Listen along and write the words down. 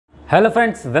Hello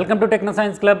friends, welcome to techno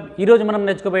science club. ఈరోజు మనం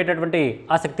నేర్చుకోబోయేటటువంటి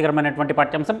ఆసక్తికరమైనటువంటి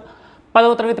పాఠ్యాంశం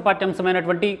 10వ తరగతి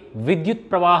పాఠ్యాంశమైనటువంటి విద్యుత్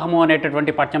ప్రవాహము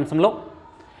అనేటటువంటి పాఠ్యాంశంలో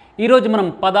ఈరోజు మనం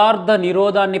పదార్థ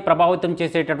నిరోధాన్ని ప్రభావితం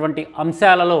చేసేటటువంటి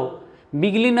అంశాలలో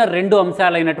మిగిలిన రెండు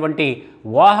అంశాలైనటువంటి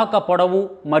వాహక పొడవు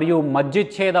మరియు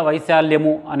మధ్యచ్ఛేద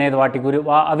వైశాల్యము అనేది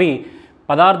అవి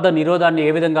పదార్థ నిరోధాన్ని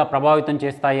ఏ విధంగా ప్రభావితం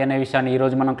చేస్తాయి అనే విషయాన్ని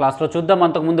ఈరోజు మనం క్లాస్లో చూద్దాం.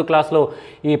 అంతకుముందు క్లాస్లో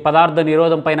ఈ పదార్థ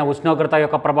నిరోధం పైన ఉష్ణోగ్రత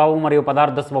యొక్క ప్రభావం మరియు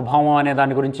పదార్థ స్వభావం అనే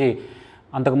దాని గురించి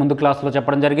అంతకుముందు క్లాస్లో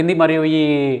చెప్పడం జరిగింది. మరియు ఈ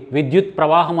విద్యుత్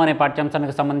ప్రవాహం అనే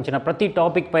పాఠ్యాంశానికి సంబంధించిన ప్రతి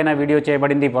టాపిక్ పైన వీడియో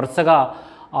చేయబడింది. వరుసగా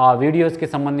ఆ వీడియోస్కి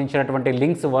సంబంధించినటువంటి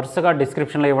లింక్స్ వరుసగా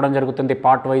డిస్క్రిప్షన్లో ఇవ్వడం జరుగుతుంది.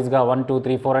 పార్ట్ వైజ్గా 1, 2,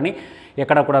 3, 4 అని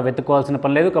ఎక్కడ కూడా వెతుక్కోవాల్సిన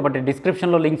పని లేదు. కాబట్టి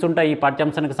డిస్క్రిప్షన్లో లింక్స్ ఉంటాయి ఈ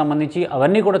పాఠ్యాంశానికి సంబంధించి.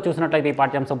 అవన్నీ కూడా చూసినట్లయితే ఈ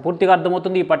పాఠ్యాంశం పూర్తిగా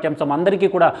అర్థమవుతుంది. ఈ పాఠ్యాంశం అందరికీ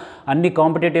కూడా అన్ని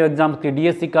కాంపిటేటివ్ ఎగ్జామ్స్కి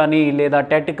DSC కానీ లేదా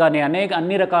TET కానీ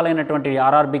అన్ని రకాలైనటువంటి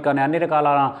RRB కానీ అన్ని రకాల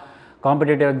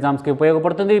కాంపిటేటివ్ ఎగ్జామ్స్కి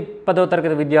ఉపయోగపడుతుంది. 10వ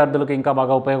తరగతి విద్యార్థులకు ఇంకా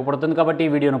బాగా ఉపయోగపడుతుంది. కాబట్టి ఈ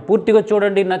వీడియోను పూర్తిగా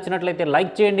చూడండి. నచ్చినట్లయితే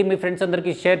లైక్ చేయండి, మీ ఫ్రెండ్స్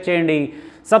అందరికీ షేర్ చేయండి.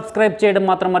 సబ్స్క్రైబ్ చేయడం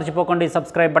మాత్రం మర్చిపోకండి.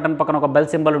 సబ్స్క్రైబ్ బటన్ పక్కన ఒక బెల్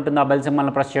సింబల్ ఉంటుంది. ఆ బెల్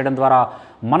సింబల్ని ప్రెస్ చేయడం ద్వారా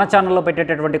మన ఛానల్లో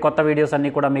పెట్టేటటువంటి కొత్త వీడియోస్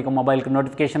అన్నీ కూడా మీకు మొబైల్కి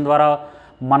నోటిఫికేషన్ ద్వారా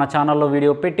మన ఛానల్లో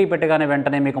వీడియో పెట్టగానే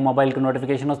వెంటనే మీకు మొబైల్కి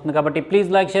నోటిఫికేషన్ వస్తుంది. కాబట్టి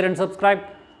please like, share and subscribe.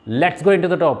 Let's go in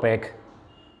to the topic.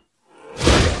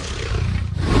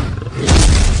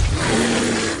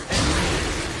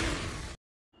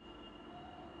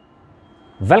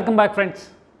 Welcome back friends.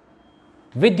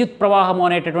 విద్యుత్ ప్రవాహము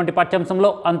అనేటటువంటి పాఠ్యాంశంలో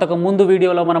అంతకు ముందు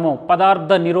వీడియోలో మనము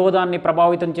పదార్థ నిరోధాన్ని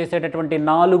ప్రభావితం చేసేటటువంటి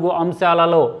 4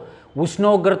 అంశాలలో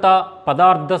ఉష్ణోగ్రత,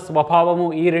 పదార్థ స్వభావము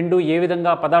ఈ రెండు ఏ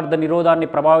విధంగా పదార్థ నిరోధాన్ని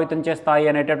ప్రభావితం చేస్తాయి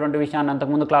అనేటటువంటి విషయాన్ని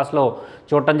అంతకుముందు క్లాస్లో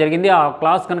చూడటం జరిగింది. ఆ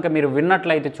క్లాస్ కనుక మీరు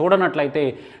చూడనట్లయితే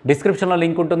డిస్క్రిప్షన్లో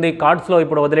లింక్ ఉంటుంది. కార్డ్స్లో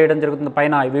ఇప్పుడు వదిలేయడం జరుగుతుంది.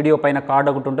 పైన వీడియో పైన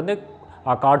కార్డ్ ఒకటి ఉంటుంది.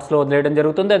 ఆ కార్డ్స్లో వదిలేయడం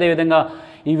జరుగుతుంది. అదేవిధంగా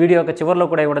ఈ వీడియో యొక్క చివరిలో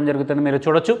కూడా ఇవ్వడం జరుగుతుంది, మీరు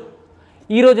చూడొచ్చు.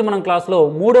 ఈరోజు మనం క్లాస్లో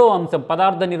 3వ అంశం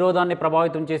పదార్థ నిరోధాన్ని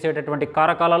ప్రభావితం చేసేటటువంటి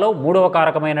కారకాలలో 3వ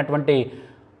కారకమైనటువంటి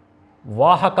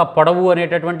వాహక పొడవు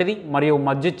అనేటటువంటిది మరియు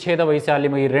మధ్యచ్ఛేద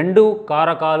వైశాల్యం, ఈ రెండు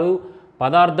కారకాలు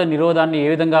పదార్థ నిరోధాన్ని ఏ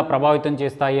విధంగా ప్రభావితం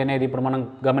చేస్తాయి అనేది ఇప్పుడు మనం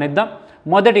గమనిద్దాం.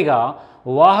 మొదటిగా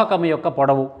వాహకం యొక్క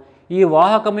పొడవు. ఈ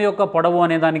వాహకం యొక్క పొడవు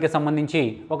అనే దానికి సంబంధించి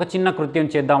ఒక చిన్న కృత్యం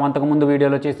చేద్దాం. అంతకుముందు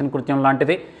వీడియోలో చేసిన కృత్యం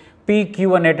లాంటిది.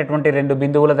 PQ అనేటటువంటి 2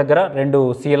 బిందువుల దగ్గర 2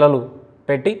 శీలలు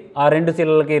పెట్టి ఆ 2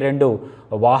 శీలలకి 2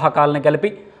 వాహకాలని కలిపి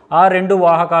ఆ 2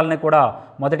 వాహకాలని కూడా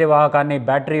మొదటి వాహకాన్ని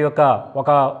బ్యాటరీ యొక్క ఒక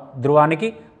ధ్రువానికి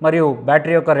మరియు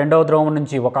బ్యాటరీ యొక్క రెండవ ధ్రువం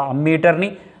నుంచి ఒక అమ్మీటర్ని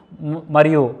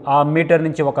మరియు ఆ అమ్మీటర్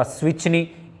నుంచి ఒక స్విచ్ని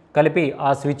కలిపి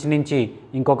ఆ స్విచ్ నుంచి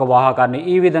ఇంకొక వాహకాన్ని,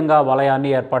 ఈ విధంగా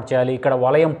వలయాన్ని ఏర్పాటు చేయాలి. ఇక్కడ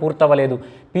వలయం పూర్తవలేదు.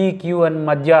 PQN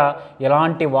మధ్య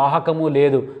ఎలాంటి వాహకము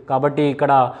లేదు కాబట్టి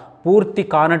ఇక్కడ పూర్తి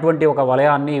కానటువంటి ఒక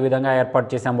వలయాన్ని ఈ విధంగా ఏర్పాటు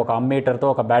చేసాం, ఒక అమ్మీటర్తో,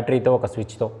 ఒక బ్యాటరీతో, ఒక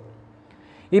స్విచ్తో.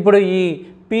 ఇప్పుడు ఈ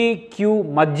PQ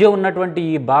మధ్య ఉన్నటువంటి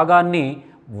ఈ భాగాన్ని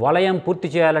వలయం పూర్తి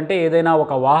చేయాలంటే ఏదైనా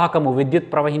ఒక వాహకము, విద్యుత్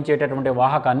ప్రవహించేటటువంటి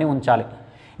వాహకాన్ని ఉంచాలి.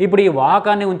 ఇప్పుడు ఈ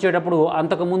వాహకాన్ని ఉంచేటప్పుడు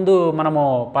అంతకుముందు మనము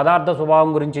పదార్థ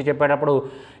స్వభావం గురించి చెప్పేటప్పుడు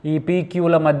ఈ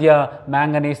PQల మధ్య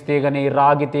మ్యాంగనీస్ తీగని,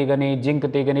 రాగి తీగని, జింక్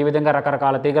తీగని, ఈ విధంగా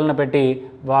రకరకాల తీగలను పెట్టి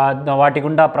వాటి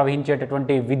గుండా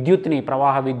ప్రవహించేటటువంటి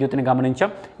ప్రవాహ విద్యుత్ని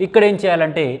గమనించాం. ఇక్కడ ఏం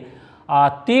చేయాలంటే ఆ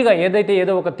తీగ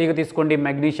ఏదో ఒక తీగ తీసుకోండి,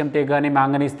 మెగ్నీషియం తీగ కానీ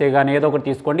మ్యాంగనీస్ తీగ కానీ ఏదో ఒకటి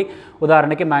తీసుకోండి.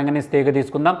 ఉదాహరణకి మ్యాంగనీస్ తీగ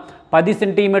తీసుకుందాం. 10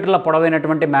 సెంటీమీటర్ల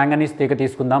పొడవైనటువంటి మ్యాంగనీస్ తీగ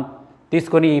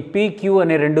తీసుకొని ఈ PQ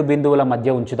అనే 2 బిందువుల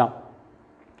మధ్య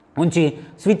ఉంచి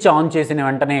స్విచ్ ఆన్ చేసిన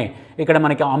వెంటనే ఇక్కడ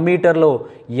మనకి అమ్మీటర్లో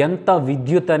ఎంత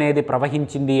విద్యుత్ అనేది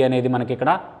ప్రవహించింది అనేది మనకి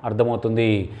ఇక్కడ అర్థమవుతుంది.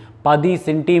 10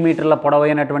 సెంటీమీటర్ల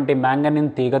పొడవైనటువంటి మ్యాంగనీన్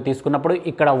తీగ తీసుకున్నప్పుడు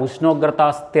ఇక్కడ ఉష్ణోగ్రత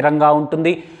స్థిరంగా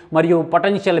ఉంటుంది మరియు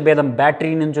పొటెన్షియల్ భేదం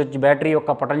బ్యాటరీ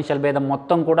యొక్క పొటెన్షియల్ భేదం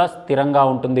మొత్తం కూడా స్థిరంగా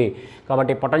ఉంటుంది.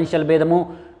 కాబట్టి పొటెన్షియల్ భేదము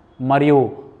మరియు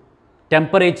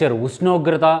టెంపరేచర్,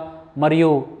 ఉష్ణోగ్రత మరియు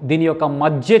దీని యొక్క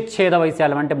మధ్యచ్ఛేద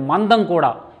వైశాల్యం అంటే మందం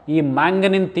కూడా, ఈ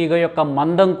మ్యాంగనీన్ తీగ యొక్క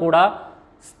మందం కూడా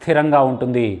స్థిరంగా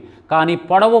ఉంటుంది. కానీ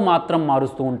పొడవు మాత్రం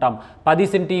మారుస్తూ ఉంటాం. 10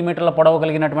 సెంటీమీటర్ల పొడవు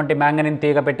కలిగినటువంటి మ్యాంగనీన్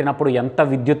తీగ పెట్టినప్పుడు ఎంత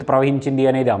విద్యుత్ ప్రవహించింది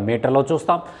అనేది అమ్మీటర్లో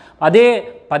చూస్తాం. అదే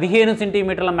 15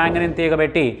 సెంటీమీటర్ల మ్యాంగనీన్ తీగ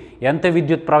పెట్టి ఎంత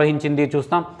విద్యుత్ ప్రవహించింది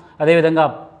చూస్తాం. అదేవిధంగా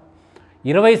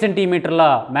 20 సెంటీమీటర్ల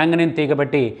మ్యాంగనీన్ తీగ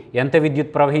పెట్టి ఎంత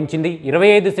విద్యుత్ ప్రవహించింది,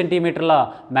 25 సెంటీమీటర్ల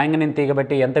మ్యాంగనీన్ తీగ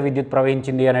పెట్టి ఎంత విద్యుత్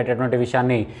ప్రవహించింది అనేటటువంటి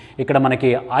విషయాన్ని ఇక్కడ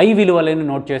మనకి I విలువలను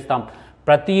నోట్ చేస్తాం.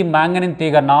 ప్రతి మ్యాంగనీన్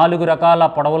తీగ 4 రకాల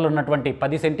పొడవులు ఉన్నటువంటి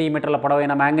 10 సెంటీమీటర్ల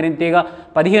పొడవైన మ్యాంగనీన్ తీగ,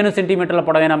 15 సెంటీమీటర్ల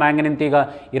పొడవైన మ్యాంగనీన్ తీగ,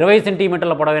 20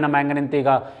 సెంటీమీటర్ల పొడవైన మ్యాంగనీన్ తీగ,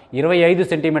 25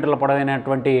 సెంటీమీటర్ల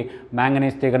పొడవైనటువంటి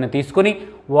మ్యాంగనీస్ తీగను తీసుకొని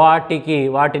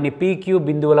వాటిని PQ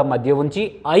బిందువుల మధ్య ఉంచి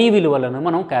I విలువలను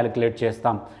మనం క్యాలిక్యులేట్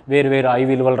చేస్తాం. వేరు I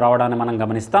విలువలు రావడాన్ని మనం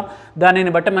గమనిస్తాం.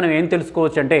 దానిని బట్టి మనం ఏం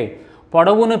తెలుసుకోవచ్చు అంటే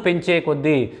పొడవును పెంచే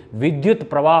కొద్దీ విద్యుత్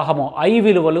ప్రవాహము ఐ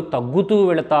విలువలు తగ్గుతూ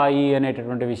వెళతాయి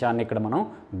అనేటటువంటి విషయాన్ని ఇక్కడ మనం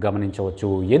గమనించవచ్చు.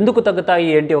 ఎందుకు తగ్గుతాయి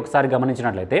ఏంటి ఒకసారి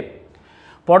గమనించినట్లయితే,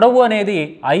 పొడవు అనేది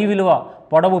ఐ విలువ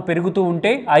పొడవు పెరుగుతూ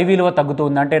ఉంటే ఐ విలువ తగ్గుతూ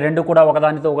ఉంది, అంటే రెండు కూడా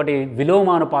ఒకదానితో ఒకటి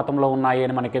విలోమానుపాతంలో ఉన్నాయి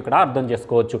అని మనకి ఇక్కడ అర్థం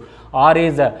చేసుకోవచ్చు. Are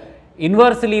is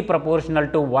inversely proportional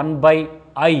to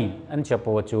 1/i అని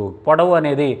చెప్పవచ్చు. పొడవు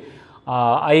అనేది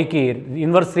ఐకి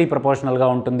ఇన్వర్స్లీ ప్రపోర్షనల్గా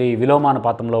ఉంటుంది,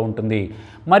 విలోమానుపాతంలో ఉంటుంది.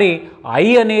 మరి ఐ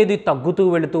అనేది తగ్గుతూ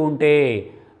వెళుతూ ఉంటే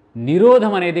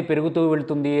నిరోధం అనేది పెరుగుతూ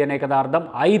వెళుతుంది అనే కదా అర్థం.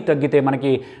 ఐ తగ్గితే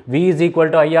మనకి V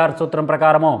 = IR సూత్రం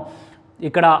ప్రకారము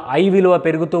ఇక్కడ ఐ విలువ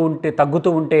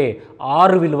తగ్గుతూ ఉంటే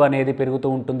ఆర్ విలువ అనేది పెరుగుతూ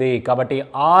ఉంటుంది. కాబట్టి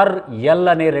ఆర్ ఎల్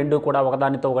అనే రెండు కూడా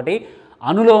ఒకదానితో ఒకటి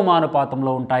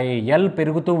అనులోమానుపాతంలో ఉంటాయి. ఎల్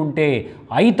పెరుగుతూ ఉంటే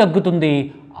ఐ తగ్గుతుంది,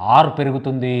 ఆర్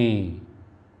పెరుగుతుంది.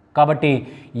 కాబట్టి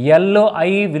ఎల్ ఐ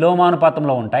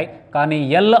విలోమానుపాతంలో ఉంటాయి, కానీ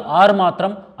ఎల్ ఆర్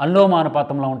మాత్రం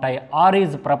అనులోమానుపాతంలో ఉంటాయి. Are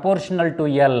is proportional to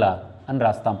L అని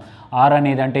రాస్తాం. ఆర్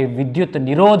అనేది అంటే విద్యుత్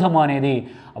నిరోధము అనేది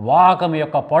వాహకం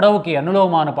యొక్క పొడవుకి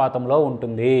అనులోమానుపాతంలో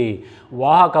ఉంటుంది.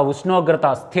 వాహక ఉష్ణోగ్రత,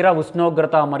 స్థిర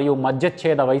ఉష్ణోగ్రత మరియు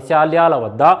మధ్యఛేద వైశాల్యాల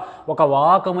వద్ద ఒక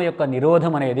వాహకము యొక్క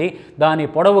నిరోధం అనేది దాని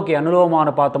పొడవుకి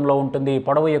అనులోమానుపాతంలో ఉంటుంది.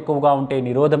 పొడవు ఎక్కువగా ఉంటే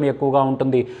నిరోధం ఎక్కువగా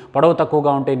ఉంటుంది, పొడవు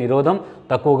తక్కువగా ఉంటే నిరోధం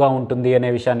తక్కువగా ఉంటుంది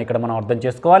అనే విషయాన్ని ఇక్కడ మనం అర్థం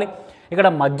చేసుకోవాలి. ఇక్కడ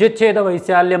మధ్యఛేద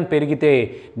వైశాల్యం పెరిగితే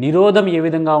నిరోధం ఏ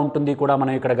విధంగా ఉంటుంది కూడా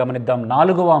మనం ఇక్కడ గమనిద్దాం.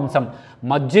 4వ అంశం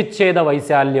మధ్యఛేద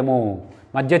వైశాల్యము.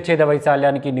 మధ్యఛేద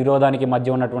వైశాల్యానికి నిరోధానికి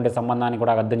మధ్య ఉన్నటువంటి సంబంధాన్ని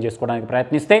కూడా అర్థం చేసుకోవడానికి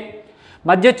ప్రయత్నిస్తే,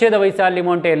 మధ్యఛేద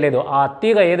వైశాల్యము అంటే లేదు, ఆ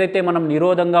తీగ ఏదైతే మనం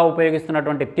నిరోధంగా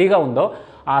ఉపయోగిస్తున్నటువంటి తీగ ఉందో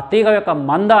ఆ తీగ యొక్క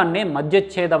మందాన్ని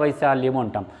మధ్యఛేద వైశాల్యము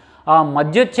అంటాం. ఆ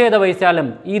మధ్యఛేద వైశాల్యం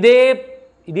ఇదే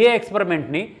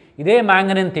ఎక్స్పెరిమెంట్ని, ఇదే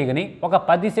మ్యాంగనీన్ తీగని ఒక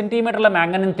 10 సెంటీమీటర్ల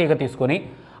మ్యాంగనీన్ తీగ తీసుకొని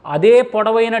అదే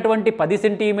పొడవైనటువంటి 10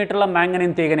 సెంటీమీటర్ల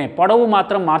మ్యాంగనీన్ తీగనే, పొడవు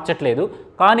మాత్రం మార్చట్లేదు,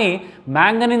 కానీ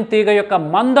మ్యాంగనీన్ తీగ యొక్క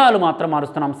మందాలు మాత్రం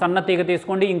మారుస్తున్నాం. సన్న తీగ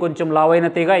తీసుకోండి, ఇంకొంచెం లావైన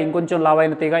తీగ, ఇంకొంచెం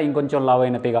లావైన తీగ, ఇంకొంచెం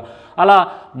లావైన తీగ, అలా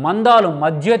మందాలు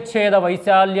మధ్యఛేద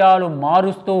వైశాల్యాలు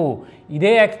మారుస్తూ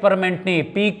ఇదే ఎక్స్పెరిమెంట్ని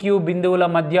PQ బిందువుల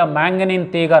మధ్య మ్యాంగనీన్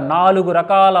తీగ 4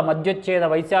 రకాల మధ్యఛేద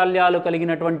వైశాల్యాలు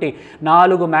కలిగినటువంటి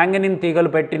 4 మ్యాంగనీన్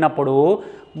తీగలు పెట్టినప్పుడు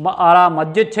అలా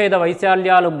మధ్యఛేద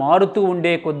వైశాల్యాలు మారుతూ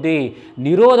ఉండే కొద్దీ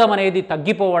నిరోధం అనేది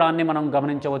తగ్గిపోవడాన్ని మనం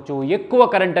గమనించవచ్చు. ఎక్కువ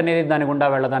కరెంట్ అనేది దాని గుండా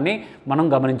వెళ్ళడాన్ని మనం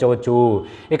గమనించవచ్చు.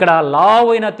 ఇక్కడ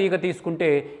లావైన తీగ తీసుకుంటే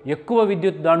ఎక్కువ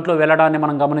విద్యుత్ దాంట్లో వెళ్ళడాన్ని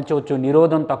మనం గమనించవచ్చు,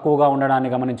 నిరోధం తక్కువగా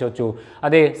ఉండడాన్ని గమనించవచ్చు.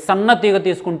 అదే సన్న తీగ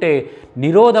తీసుకుంటే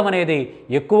నిరోధం అనేది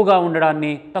ఎక్కువగా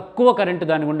ఉండడాన్ని, తక్కువ కరెంటు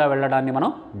దాని గుండా వెళ్ళడాన్ని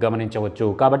మనం గమనించవచ్చు.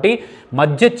 కాబట్టి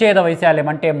మధ్యఛేద వైశాల్యం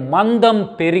అంటే మందం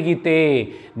పెరిగితే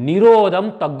నిరోధం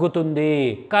తగ్గుతుంది,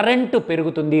 కరెంటు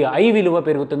పెరుగుతుంది, ఐ విలువ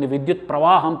పెరుగుతుంది, విద్యుత్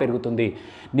ప్రవాహం పెరుగుతుంది.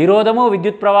 నిరోధము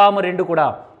విద్యుత్ ప్రవాహము రెండు కూడా.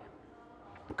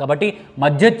 కాబట్టి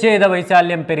మధ్యఛేద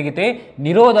వైశాల్యం పెరిగితే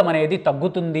నిరోధం అనేది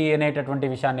తగ్గుతుంది అనేటటువంటి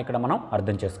విషయాన్ని ఇక్కడ మనం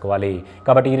అర్థం చేసుకోవాలి.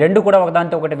 కాబట్టి ఈ రెండు కూడా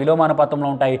ఒకదానితో ఒకటి విలోమానుపాతంలో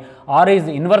ఉంటాయి. Are is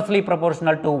inversely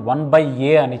proportional to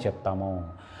 1/a అని చెప్తాము.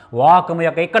 వాహకం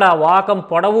యొక్క ఇక్కడ వాహకం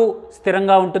పొడవు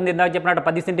స్థిరంగా ఉంటుంది, ఇందాక చెప్పినట్టు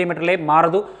 10 సెంటీమీటర్లే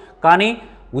మారదు, కానీ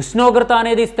ఉష్ణోగ్రత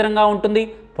అనేది స్థిరంగా ఉంటుంది,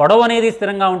 పొడవు అనేది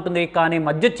స్థిరంగా ఉంటుంది. కానీ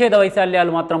మధ్యఛేద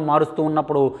వైశాల్యాలు మాత్రం మారుస్తూ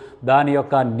ఉన్నప్పుడు దాని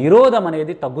యొక్క నిరోధం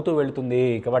అనేది తగ్గుతూ వెళుతుంది.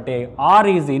 కాబట్టి are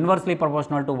is inversely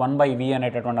proportional to 1/v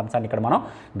అనేటటువంటి అంశాన్ని ఇక్కడ మనం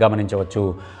గమనించవచ్చు.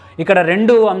 ఇక్కడ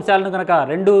రెండు అంశాలను కనుక,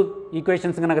 రెండు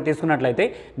ఈక్వేషన్స్ కనుక తీసుకున్నట్లయితే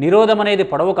నిరోధం అనేది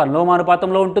పొడవుకు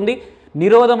అనులోమానుపాతంలో ఉంటుంది,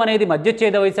 నిరోధం అనేది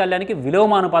మధ్యఛేద వైశాల్యానికి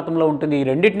విలోమానుపాతంలో ఉంటుంది. ఈ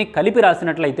రెండింటిని కలిపి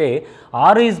రాసినట్లయితే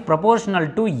are is proportional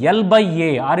to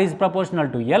L/a, are is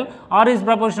proportional to L, are is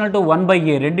proportional to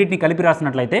 1/a, రెండింటిని కలిపి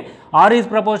రాసినట్లయితే are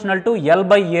is proportional to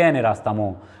L/a అని రాస్తాము.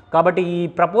 కాబట్టి ఈ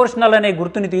ప్రపోర్షనల్ అనే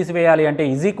గుర్తుని తీసివేయాలి అంటే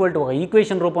ఈజ్ ఈక్వల్ టు ఒక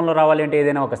ఈక్వేషన్ రూపంలో రావాలి అంటే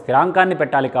ఏదైనా ఒక స్థిరాంకాన్ని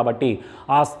పెట్టాలి. కాబట్టి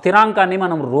ఆ స్థిరాంకాన్ని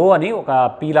మనం రో అని, ఒక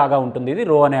పీ లాగా ఉంటుంది, ఇది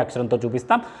రో అనే అక్షరంతో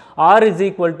చూపిస్తాం. ఆర్ ఈజ్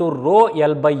ఈక్వల్ టు రో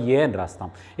L/a అని రాస్తాం.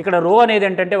 ఇక్కడ రో అనేది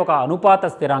ఏంటంటే ఒక అనుపాత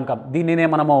స్థిరాంకం. దీనినే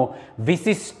మనము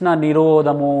విశిష్ట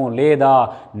నిరోధము లేదా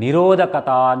నిరోధకత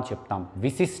అని చెప్తాం.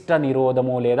 విశిష్ట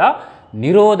నిరోధము లేదా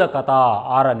నిరోధకత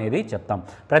ఆర్ అనేది చెప్తాం.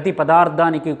 ప్రతి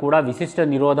పదార్థానికి కూడా విశిష్ట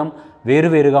నిరోధం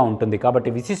వేరువేరుగా ఉంటుంది. కాబట్టి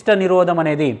విశిష్ట నిరోధం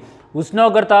అనేది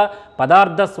ఉష్ణోగ్రత,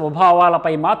 పదార్థ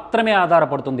స్వభావాలపై మాత్రమే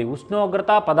ఆధారపడుతుంది.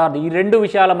 ఉష్ణోగ్రత, పదార్థం ఈ రెండు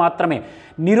విషయాలు మాత్రమే.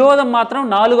 నిరోధం మాత్రం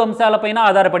 4 అంశాలపైన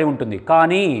ఆధారపడి ఉంటుంది.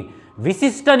 కానీ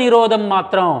విశిష్ట నిరోధం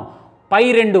మాత్రం పై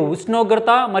రెండు,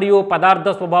 ఉష్ణోగ్రత మరియు పదార్థ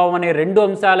స్వభావం అనే 2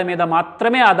 అంశాల మీద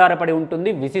మాత్రమే ఆధారపడి ఉంటుంది.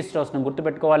 విశిష్టోష్ణం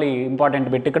గుర్తుపెట్టుకోవాలి, ఇంపార్టెంట్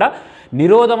బిట్ ఇక్కడ.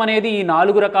 నిరోధం అనేది ఈ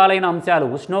 4 రకాలైన అంశాలు,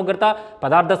 ఉష్ణోగ్రత,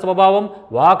 పదార్థ స్వభావం,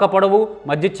 వాహక పొడవు,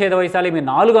 మధ్యఛేద వైశాల్యం, ఈ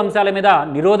 4 అంశాల మీద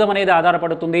నిరోధం అనేది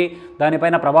ఆధారపడుతుంది.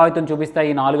 దానిపైన ప్రభావితం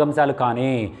చూపిస్తాయి ఈ 4 అంశాలు.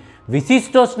 కానీ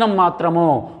విశిష్టోష్ణం మాత్రము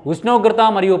ఉష్ణోగ్రత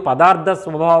మరియు పదార్థ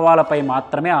స్వభావాలపై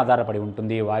మాత్రమే ఆధారపడి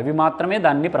ఉంటుంది. అవి మాత్రమే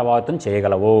దాన్ని ప్రభావితం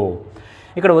చేయగలవు.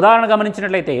 ఇక్కడ ఉదాహరణ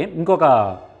గమనించినట్లయితే ఇంకొక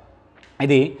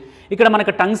ఇది ఇక్కడ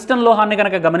మనకు టంగ్స్టన్ లోహాన్ని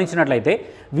కనుక గమనించినట్లయితే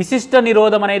విశిష్ట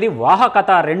నిరోధం అనేది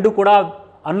వాహకత రెండు కూడా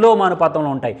అనులోమానుపాతంలో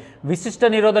ఉంటాయి. విశిష్ట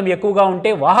నిరోధం ఎక్కువగా ఉంటే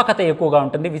వాహకత ఎక్కువగా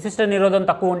ఉంటుంది, విశిష్ట నిరోధం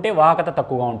తక్కువ ఉంటే వాహకత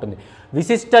తక్కువగా ఉంటుంది.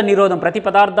 విశిష్ట నిరోధం ప్రతి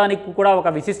పదార్థానికి కూడా ఒక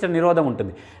విశిష్ట నిరోధం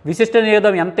ఉంటుంది. విశిష్ట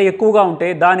నిరోధం ఎంత ఎక్కువగా ఉంటే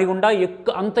దాని గుండా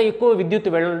అంత ఎక్కువ విద్యుత్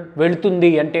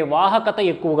వెళుతుంది, అంటే వాహకత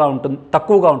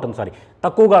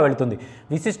తక్కువగా వెళుతుంది.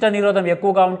 విశిష్ట నిరోధం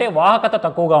ఎక్కువగా ఉంటే వాహకత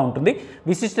తక్కువగా ఉంటుంది,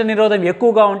 విశిష్ట నిరోధం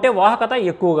ఎక్కువగా ఉంటే వాహకత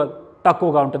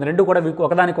తక్కువగా ఉంటుంది. రెండు కూడా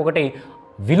ఒకదానికొకటి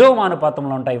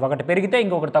విలోమానుపాతంలో ఉంటాయి. ఒకటి పెరిగితే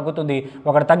ఇంకొకటి తగ్గుతుంది,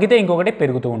 ఒకటి తగ్గితే ఇంకొకటి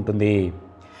పెరుగుతూ ఉంటుంది.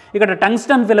 ఇక్కడ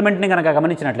టంగ్స్టన్ ఫిలమెంట్ని కనుక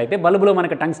గమనించినట్లయితే బల్బులో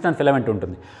మనకి టంగ్స్టన్ ఫిలమెంట్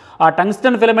ఉంటుంది. ఆ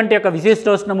టంగ్స్టన్ ఫిలమెంట్ యొక్క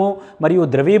విశిష్టోష్ణము మరియు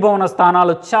ద్రవీభవన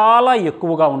స్థానాలు చాలా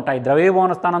ఎక్కువగా ఉంటాయి.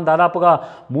 ద్రవీభవన స్థానం దాదాపుగా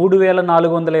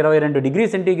 3422 డిగ్రీ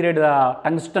సెంటీగ్రేడ్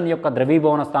టంగ్స్టన్ యొక్క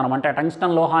ద్రవీభవన స్థానం. అంటే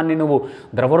టంగ్స్టన్ లోహాన్ని నువ్వు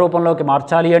ద్రవ రూపంలోకి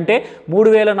మార్చాలి అంటే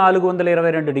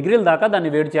 3422 డిగ్రీల దాకా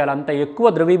దాన్ని వేడి చేయాలి. అంత ఎక్కువ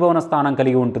ద్రవీభవన స్థానం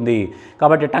కలిగి ఉంటుంది.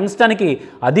 కాబట్టి టంగ్స్టన్కి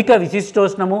అధిక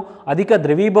విశిష్టోష్ణము అధిక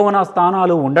ద్రవీభవన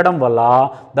స్థానాలు ఉండడం వల్ల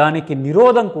దానికి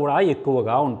నిరోధం కూడా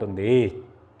ఎక్కువగా ఉంటుంది.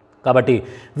 కాబట్టి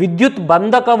విద్యుత్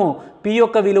బంధకము P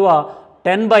యొక్క విలువ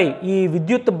 10/, ఈ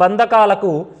విద్యుత్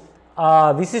బంధకాలకు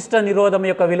విశిష్ట నిరోధం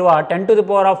యొక్క విలువ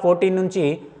 10⁻14 నుంచి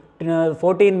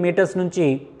 14 మీటర్స్ నుంచి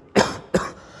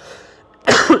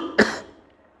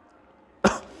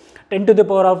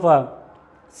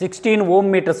 10⁻16 ఓం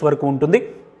మీటర్స్ వరకు ఉంటుంది.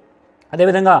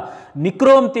 అదేవిధంగా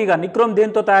నిక్రోమ్ తీగ, నిక్రోమ్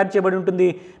దేంతో తయారు చేయబడి ఉంటుంది?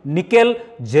 నికెల్,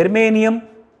 జెర్మేనియం,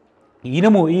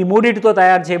 ఇనుము ఈ మూడింటితో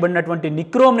తయారు చేయబడినటువంటి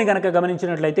నిక్రోమ్ని కనుక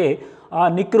గమనించినట్లయితే ఆ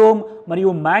నిక్రోమ్ మరియు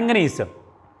మ్యాంగనీసు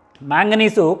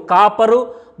కాపరు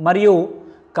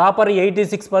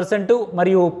 86%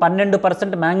 మరియు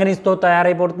 12% మ్యాంగనీస్తో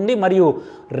తయారైపోతుంది. మరియు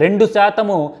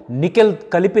 2% నికెల్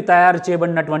కలిపి తయారు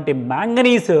చేయబడినటువంటి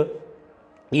మ్యాంగనీస్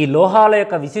ఈ లోహాల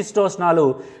యొక్క విశిష్టోష్ణాలు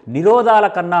నిరోధాల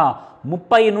కన్నా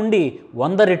 30 నుండి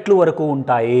 100 రెట్లు వరకు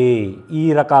ఉంటాయి. ఈ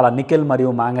రకాల నికెల్ మరియు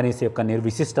మ్యాంగనీస్ యొక్క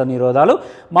విశిష్ట నిరోధాలు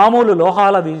మామూలు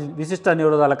లోహాల విశిష్ట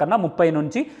నిరోధాల కన్నా 30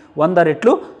 నుంచి 100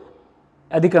 రెట్లు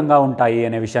అధికంగా ఉంటాయి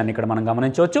అనే విషయాన్ని ఇక్కడ మనం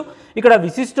గమనించవచ్చు. ఇక్కడ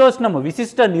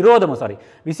విశిష్ట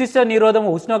నిరోధము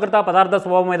ఉష్ణోగ్రత పదార్థ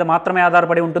స్వభావం మీద మాత్రమే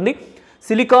ఆధారపడి ఉంటుంది.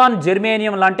 సిలికాన్,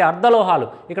 జెర్మేనియం లాంటి అర్ధలోహాలు,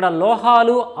 ఇక్కడ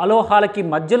లోహాలు అలోహాలకి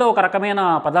మధ్యలో ఒక రకమైన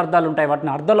పదార్థాలు ఉంటాయి,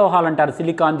 వాటిని అర్ధలోహాలు అంటారు.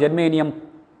 సిలికాన్, జెర్మేనియం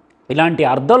ఇలాంటి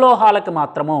అర్ధలోహాలకు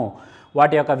మాత్రము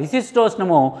వాటి యొక్క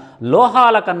విశిష్టోష్ణము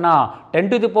లోహాల కన్నా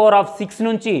 10⁻6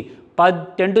 నుంచి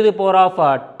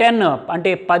 10⁻10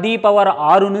 అంటే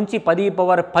 10⁻6 నుంచి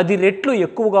 10⁻10 రెట్లు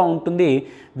ఎక్కువగా ఉంటుంది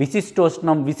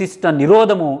విశిష్టోష్ణం, విశిష్ట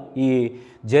నిరోధము ఈ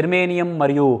జెర్మేనియం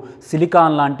మరియు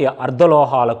సిలికాన్ లాంటి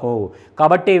అర్ధలోహాలకు.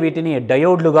 కాబట్టి వీటిని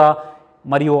డయోడ్లుగా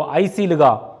మరియు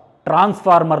ఐసీలుగా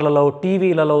ట్రాన్స్ఫార్మర్లలో,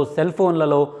 టీవీలలో, సెల్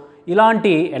ఫోన్లలో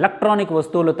ఇలాంటి ఎలక్ట్రానిక్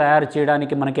వస్తువులు తయారు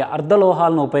చేయడానికి మనకి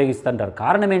అర్ధలోహాలను ఉపయోగిస్తుంటారు.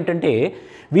 కారణం ఏంటంటే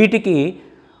వీటికి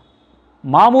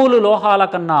మామూలు లోహాల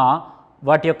కన్నా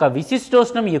వాటి యొక్క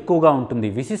విశిష్టోష్ణం ఎక్కువగా ఉంటుంది.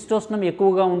 విశిష్టోష్ణం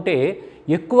ఎక్కువగా ఉంటే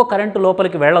ఎక్కువ కరెంటు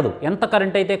లోపలికి వెళ్ళదు. ఎంత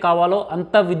కరెంట్ అయితే కావాలో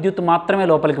అంత విద్యుత్ మాత్రమే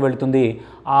లోపలికి వెళుతుంది.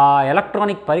 ఆ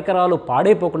ఎలక్ట్రానిక్ పరికరాలు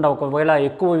పాడైపోకుండా ఒకవేళ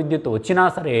ఎక్కువ విద్యుత్ వచ్చినా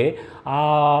సరే ఆ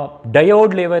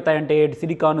డయోడ్లు ఏవైతాయంటే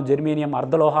సిలికాన్, జెర్మేనియం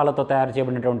అర్ధలోహాలతో తయారు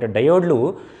చేయబడినటువంటి డయోడ్లు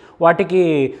వాటికి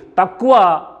తక్కువ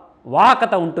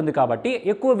వాహకత ఉంటుంది కాబట్టి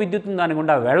ఎక్కువ విద్యుత్తును దాని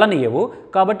గుండా వెళ్ళనియవు.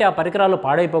 కాబట్టి ఆ పరికరాలు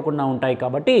పాడైపోకుండా ఉంటాయి.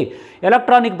 కాబట్టి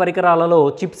ఎలక్ట్రానిక్ పరికరాలలో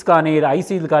చిప్స్ కానీ,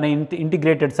 ఐసీలు కానీ,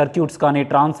 ఇంటిగ్రేటెడ్ సర్క్యూట్స్ కానీ,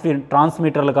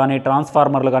 ట్రాన్స్మిటర్లు కానీ,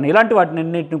 ట్రాన్స్ఫార్మర్లు కానీ ఇలాంటి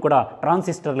వాటినన్నింటిని కూడా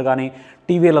ట్రాన్సిస్టర్లు కానీ,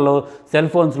 టీవీలలో, సెల్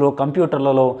ఫోన్స్లో,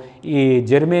 కంప్యూటర్లలో ఈ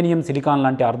జెర్మేనియం, సిలికాన్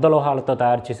లాంటి అర్ధలోహాలతో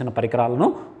తయారు చేసిన పరికరాలను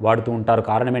వాడుతూ ఉంటారు.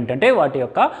 కారణం ఏంటంటే వాటి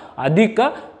యొక్క అధిక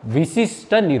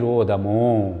విశిష్ట నిరోధము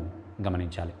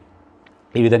గమనించాలి.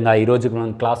 ఈ విధంగా ఈరోజు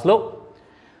మనం క్లాస్లో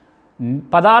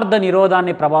పదార్థ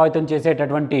నిరోధాన్ని ప్రభావితం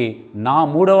చేసేటటువంటి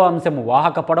మూడవ అంశం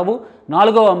వాహక పొడవు,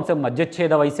 నాలుగవ అంశం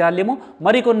మధ్యచ్ఛేద వైశాల్యము,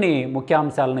 మరికొన్ని ముఖ్య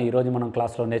అంశాలను ఈరోజు మనం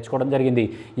క్లాస్లో నేర్చుకోవడం జరిగింది.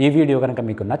 ఈ వీడియో కనుక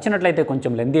మీకు నచ్చినట్లయితే,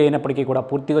 కొంచెం లెందీ అయినప్పటికీ కూడా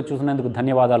పూర్తిగా చూసినందుకు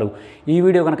ధన్యవాదాలు. ఈ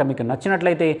వీడియో కనుక మీకు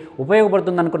నచ్చినట్లయితే,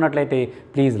 ఉపయోగపడుతుంది అనుకున్నట్లయితే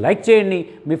ప్లీజ్ లైక్ చేయండి,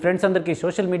 మీ ఫ్రెండ్స్ అందరికీ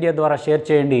సోషల్ మీడియా ద్వారా షేర్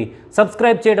చేయండి.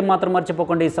 సబ్స్క్రైబ్ చేయడం మాత్రం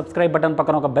మర్చిపోకండి. సబ్స్క్రైబ్ బటన్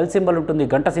పక్కన ఒక బెల్ సింబల్ ఉంటుంది,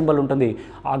 గంట సింబల్ ఉంటుంది.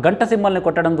 ఆ గంట సింబల్ని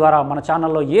కొట్టడం ద్వారా మన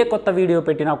ఛానల్లో ఏ కొత్త వీడియో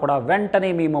పెట్టినా కూడా వెంటనే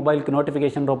మీ మొబైల్కి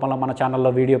నోటిఫికేషన్ రూపంలో మన ఛానల్లో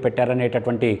వీడియో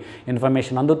పెట్టారనేటటువంటి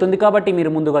ఇన్ఫర్మేషన్ అందుతుంది. కాబట్టి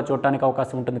మీరు ముందుగా చూడటానికి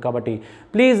అవకాశం ఉంటుంది. కాబట్టి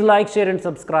please like, share and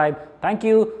subscribe. Thank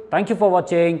you for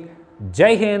watching.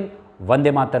 జై హింద్,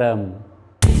 వందే మాతరం.